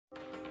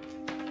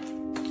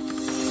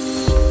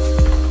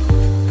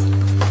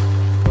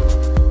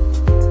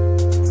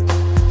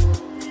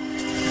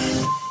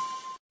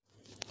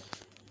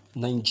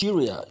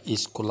Nigeria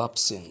is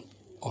collapsing.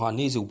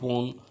 Ohaeneze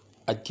won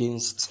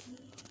against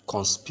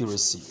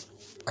conspiracy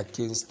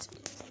against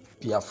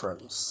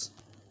Biafrans.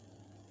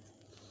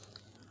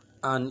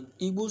 An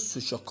Igbo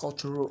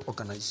sociocultural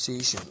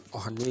organization,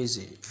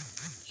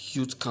 Ohaeneze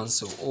Youth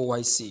Council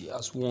 (OYC),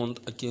 has warned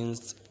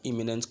against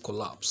imminent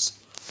collapse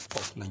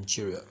of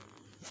Nigeria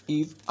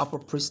if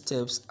appropriate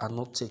steps are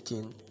not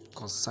taken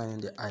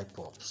concerning the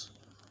Ipobs.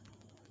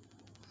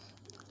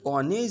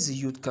 Ohaeneze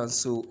Youth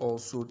Council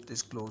also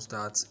disclosed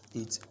that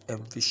it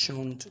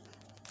envisioned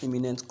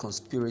imminent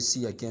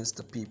conspiracy against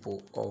the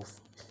people of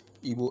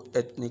Igbo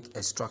ethnic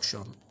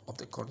extraction of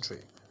the country.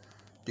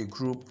 The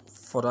group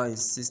further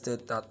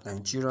insisted that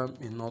Nigeria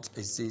may not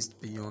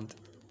exist beyond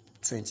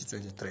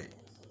 2023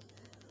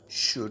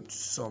 should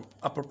some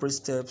appropriate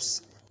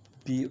steps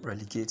be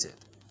relegated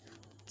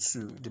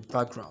to the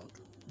background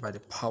by the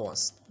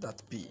powers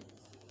that be.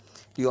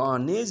 The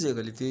Ohaeneze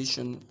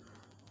revelation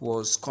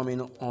was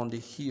coming on the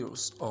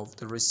heels of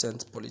the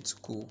recent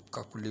political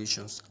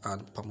calculations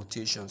and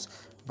permutations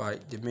by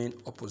the main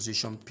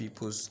opposition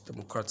People's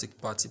Democratic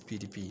Party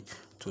 (PDP)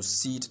 to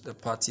cede the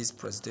party's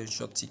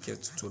presidential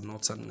ticket to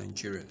northern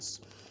Nigerians.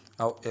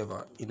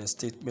 However, in a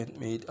statement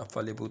made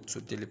available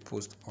to Daily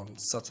Post on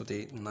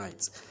Saturday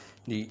night,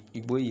 the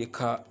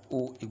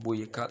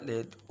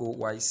Igboyeka-led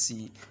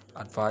OYC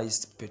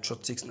advised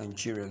patriotic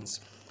Nigerians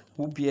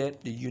who bear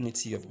the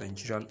unity of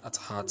Nigerians at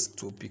heart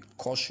to be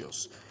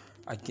cautious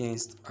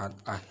against and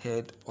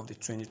ahead of the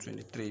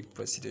 2023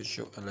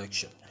 presidential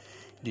election.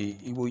 The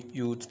Igbo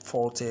youth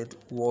faulted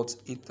what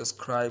it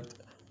described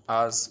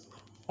as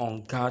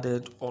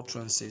unguarded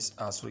utterances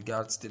as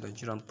regards the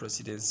Nigerian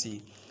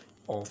presidency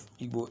of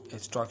Igbo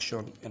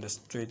extraction in the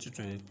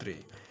 2023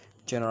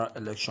 general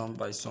election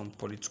by some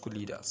political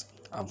leaders,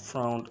 and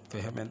frowned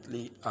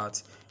vehemently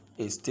at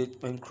a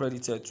statement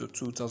credited to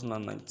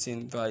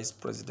 2019 vice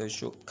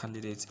presidential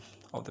candidate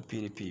of the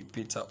PDP,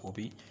 Peter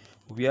Obi,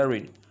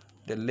 wherein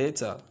the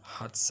latter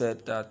had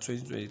said that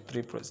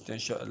 2023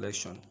 presidential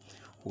election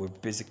were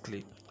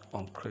basically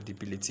on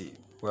credibility.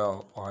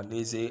 Well,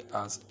 Ohaeneze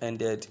has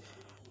ended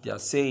their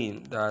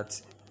saying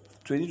that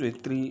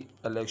 2023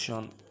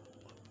 election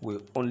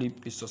will only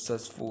be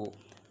successful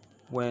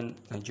when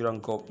Nigerian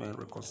government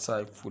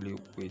reconcile fully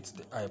with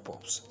the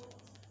Ipobs.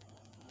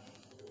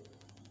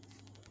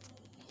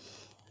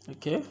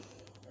 Okay?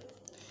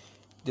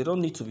 They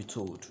don't need to be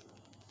told.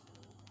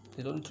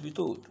 They don't need to be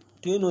told.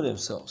 They know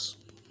themselves.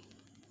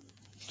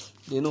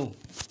 They know.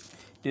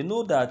 They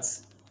know that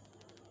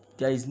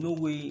there is no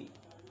way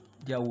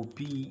there will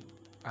be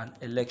an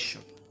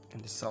election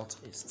in the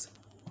southeast.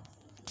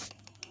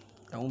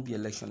 There won't be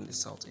election in the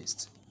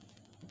southeast.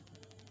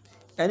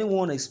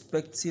 Anyone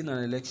expecting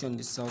an election in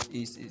the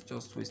southeast is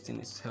just wasting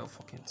his hell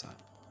fucking time,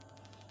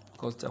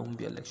 because there won't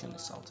be election in the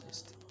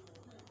southeast.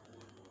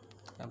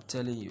 I'm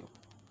telling you.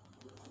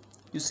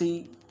 You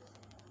see,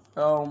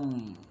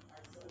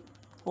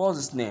 what's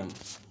his name?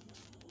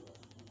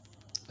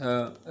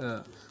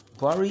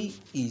 Buhari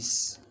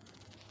is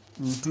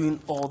doing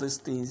all these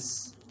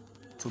things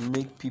to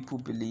make people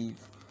believe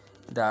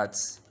that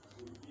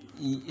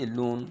he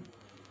alone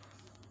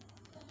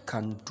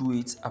can do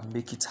it and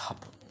make it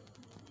happen.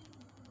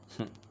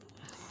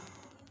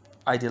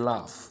 I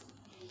laugh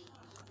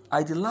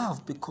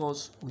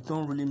because we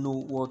don't really know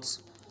what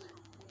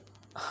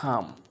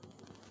harm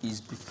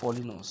is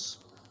befalling us.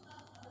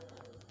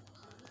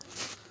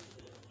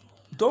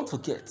 Don't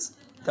forget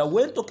that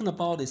when talking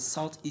about the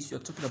southeast, you're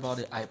talking about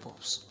the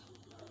Ipobs.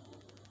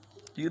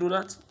 Do you know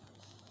that?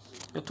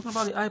 You're talking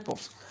about the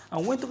Ipobs.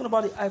 And when talking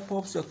about the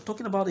Ipobs, you're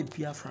talking about the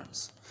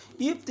Biafrans.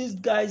 If these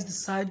guys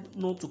decide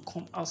not to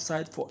come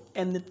outside for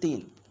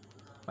anything,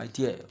 my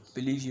dear,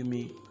 believe you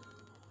me,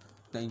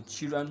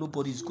 Nigeria,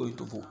 nobody is going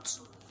to vote.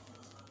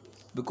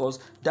 Because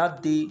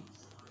that day,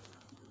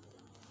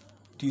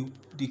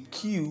 the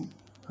queue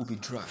will be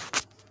dry.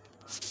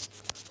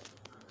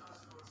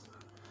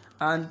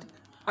 And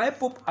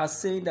Ipob are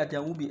saying that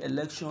there will be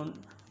election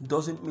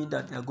doesn't mean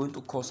that they are going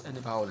to cause any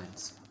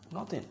violence.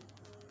 Nothing.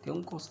 They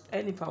won't cause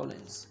any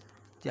violence.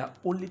 They are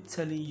only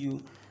telling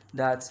you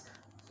that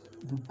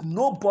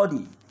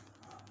nobody,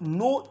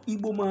 no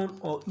Igbo man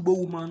or Igbo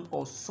woman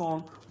or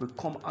son will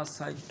come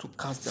outside to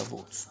cast their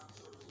votes.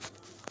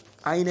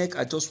 INEC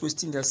are just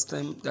wasting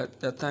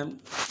their time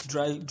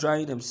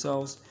drying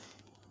themselves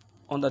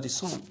under the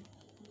sun.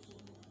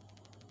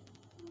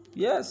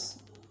 Yes,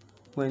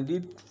 when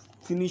they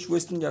finish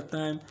wasting their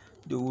time,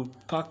 they will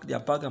pack their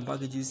bag and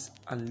baggages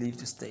and leave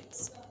the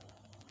states.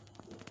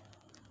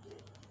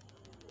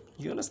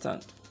 You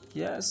understand?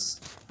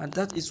 Yes, and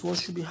that is what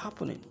should be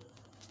happening.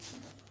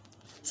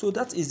 So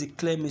that is a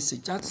clear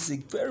message. That is a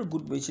very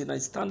good message, and a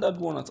standard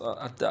one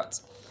at that.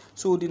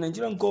 So the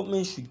Nigerian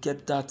government should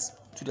get that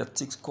to their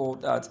thick core,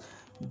 that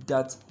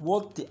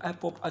what the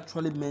Ipob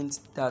actually meant,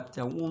 that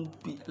there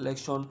won't be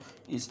election,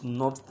 is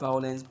not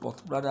violence, but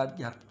rather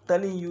they are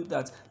telling you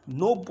that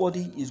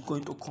nobody is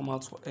going to come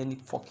out for any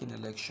fucking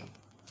election.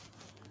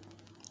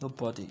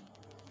 Nobody.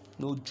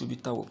 No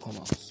Jupiter will come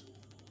out.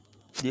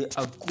 They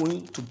are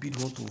going to be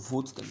the one to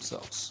vote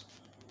themselves.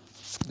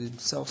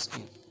 themselves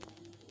in.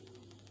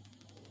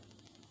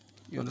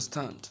 You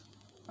understand?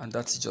 And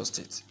that's just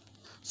it.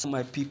 So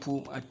my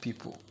people,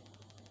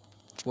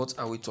 what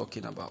are we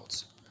talking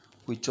about?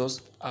 We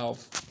just have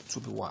to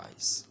be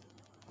wise.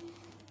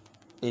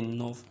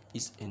 Enough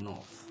is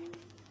enough.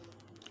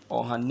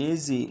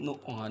 Ohaeneze, no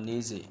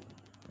Ohaeneze.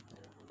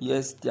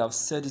 Yes, they have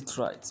said it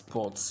right,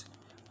 but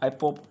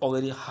Ipob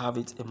already have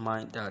it in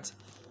mind that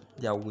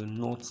there will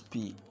not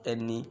be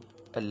any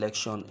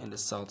election in the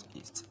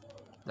southeast.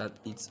 That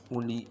it's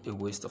only a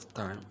waste of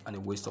time and a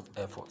waste of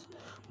effort.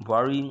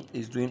 Buhari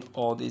is doing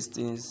all these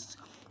things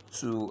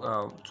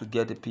to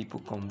get the people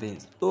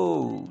convinced.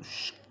 Oh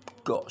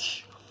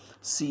gosh,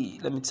 see,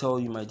 let me tell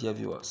you, my dear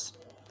viewers,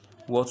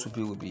 what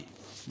will be.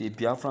 The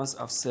Biafrans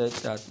have said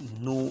that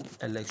no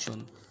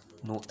election,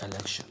 no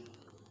election.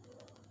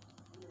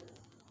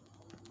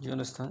 You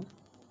understand?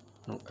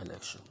 No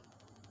election.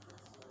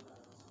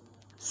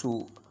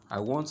 So I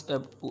want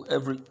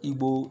every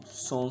Igbo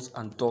sons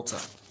and daughter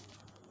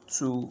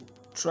to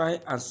try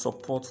and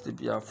support the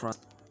Biafrans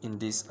in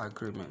these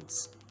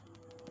agreements.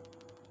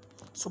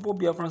 Support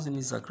Biafrans in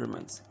these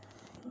agreements.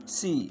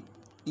 See,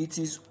 it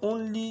is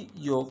only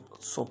your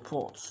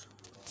support,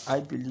 I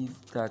believe,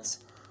 that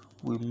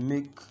will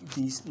make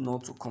this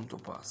not to come to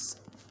pass.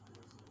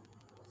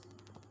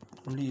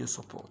 Only your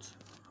support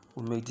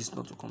will make this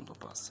not to come to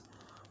pass.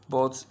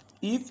 But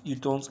if you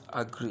don't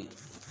agree,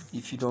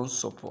 if you don't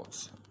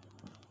support,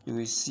 you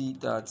will see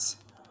that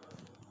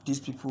these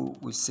people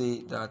will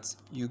say that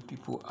you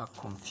people are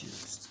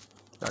confused,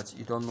 that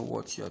you don't know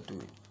what you are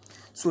doing.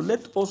 So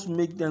let us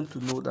make them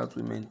to know that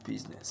we meant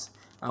business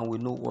and we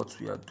know what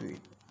we are doing,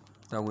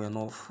 that we are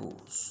not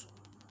fools.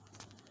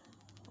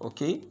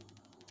 Okay?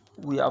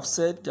 We have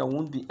said there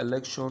won't be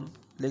election.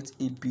 Let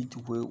it be the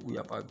way we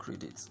have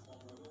agreed it.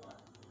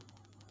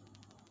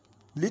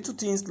 Little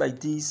things like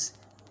this,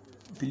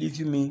 believe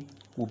you me,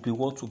 will be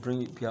what will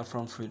bring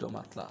Biafran freedom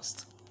at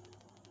last.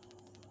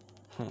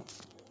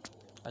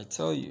 I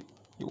tell you,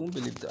 you won't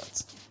believe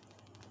that.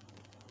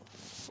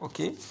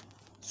 Okay?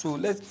 So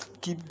let's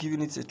keep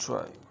giving it a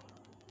try.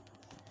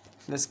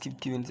 Let's keep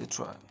giving it a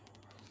try.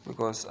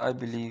 Because I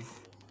believe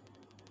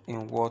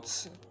in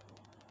what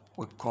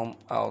will come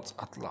out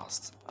at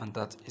last. And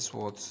that is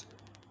what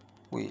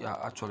we are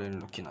actually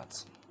looking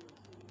at.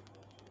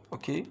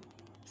 Okay?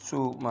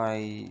 So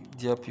my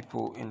dear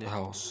people in the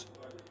house,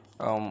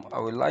 I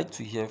would like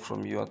to hear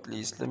from you at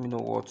least. Let me know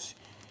what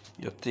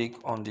your take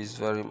on this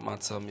very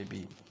matter may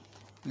be.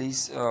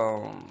 Please,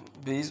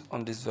 based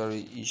on this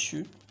very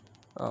issue,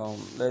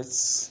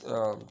 let's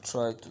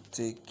try to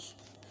take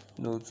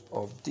note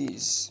of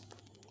this.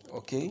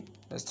 Okay,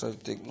 let's try to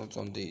take note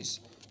on this.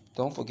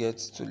 Don't forget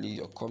to leave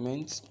your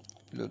comments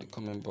below the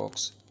comment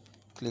box.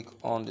 Click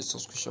on the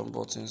subscription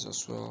buttons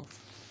as well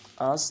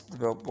as the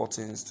bell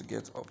buttons to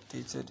get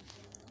updated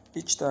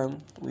each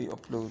time we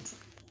upload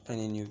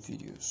any new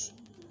videos.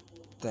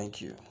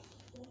 Thank you.